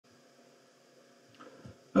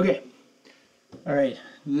Okay, all right.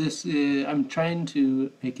 I'm trying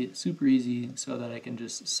to make it super easy so that I can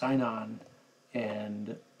just sign on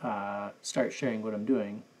and start sharing what I'm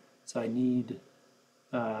doing. So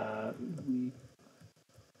uh, we,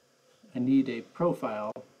 I need a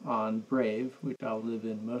profile on Brave, which I'll live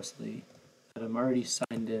in mostly, that I'm already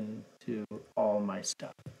signed in to all my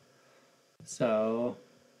stuff. So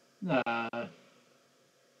uh,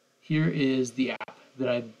 here is the app that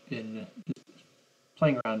I've been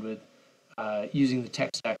playing around with using the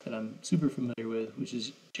tech stack that I'm super familiar with, which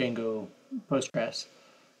is Django Postgres,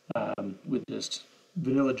 with just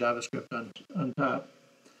vanilla JavaScript on top.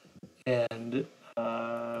 And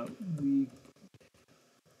we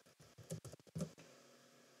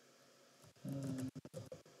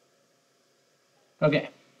okay.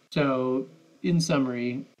 So in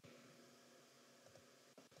summary,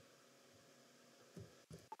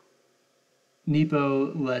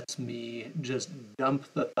 Nepo lets me just dump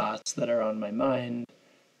the thoughts that are on my mind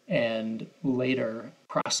and later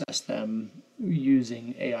process them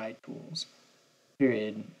using AI tools.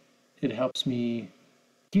 Period. It helps me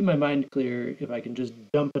keep my mind clear if I can just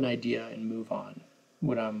dump an idea and move on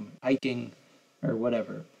when I'm hiking or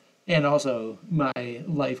whatever. And also, my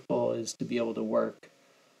life goal is to be able to work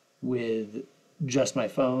with just my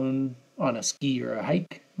phone on a ski or a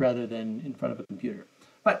hike rather than in front of a computer.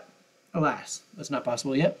 But alas, that's not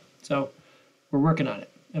possible yet. So we're working on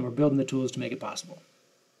it and we're building the tools to make it possible.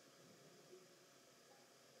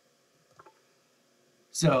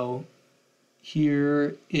 So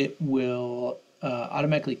here it will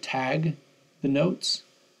automatically tag the notes,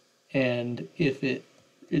 and if it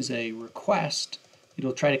is a request,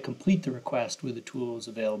 it'll try to complete the request with the tools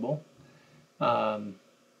available. Um,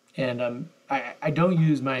 and I don't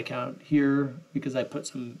use my account here because I put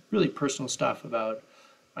some really personal stuff about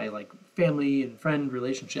my like family and friend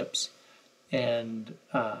relationships, and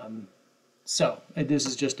so this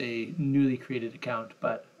is just a newly created account.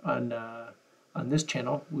 But on this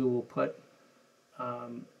channel, we will put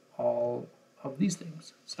all of these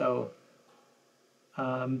things. So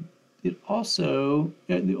it also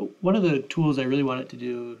one of the tools I really wanted to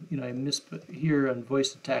do. I misput here on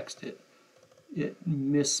voice to text. It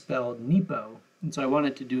misspelled Nepo, and so I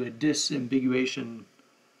wanted to do a disambiguation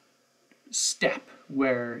step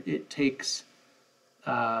where it takes.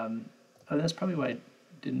 Oh, that's probably why I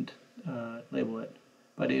didn't label it,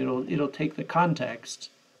 but it'll take the context,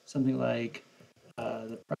 something like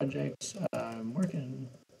the projects I'm working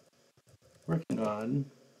on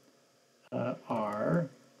are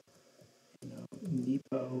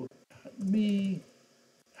Nepo.me,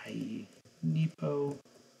 i.e. Nepo,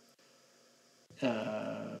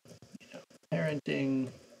 uh, parenting,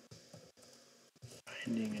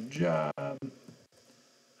 finding a job.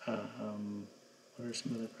 What are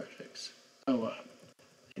some other projects? Oh,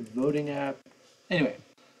 a voting app. Anyway,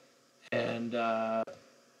 and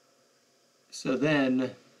so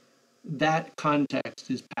then that context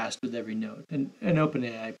is passed with every note. And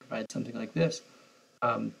OpenAI provides something like this.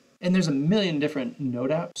 And there's a million different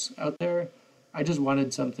note apps out there. I just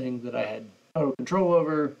wanted something that I had total control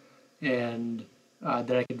over and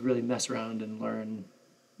that I could really mess around and learn,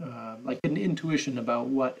 like an intuition about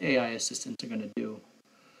what AI assistants are going to do.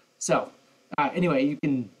 So anyway,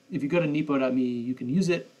 if you go to nepo.me, you can use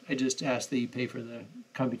it. I just ask that you pay for the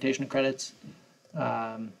computation credits.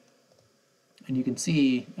 And you can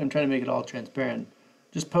see, I'm trying to make it all transparent.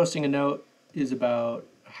 Just posting a note is about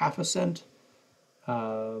half a cent,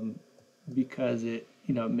 because it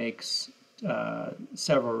makes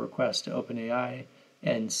several requests to OpenAI,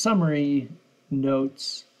 and summary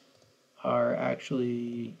notes are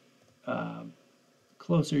actually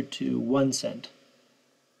closer to 1 cent,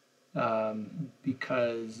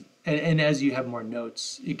 because and as you have more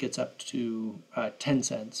notes, it gets up to 10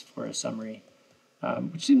 cents for a summary,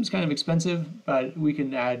 which seems kind of expensive, but we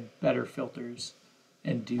can add better filters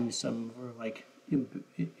and do some like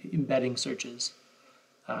embedding searches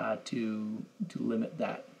to limit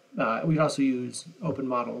that. We could also use open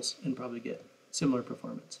models and probably get similar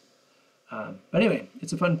performance. But anyway,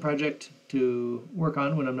 it's a fun project to work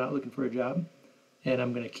on when I'm not looking for a job, and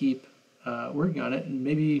I'm going to keep working on it and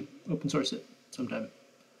maybe open source it sometime.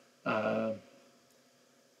 All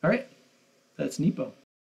right, that's Nepo.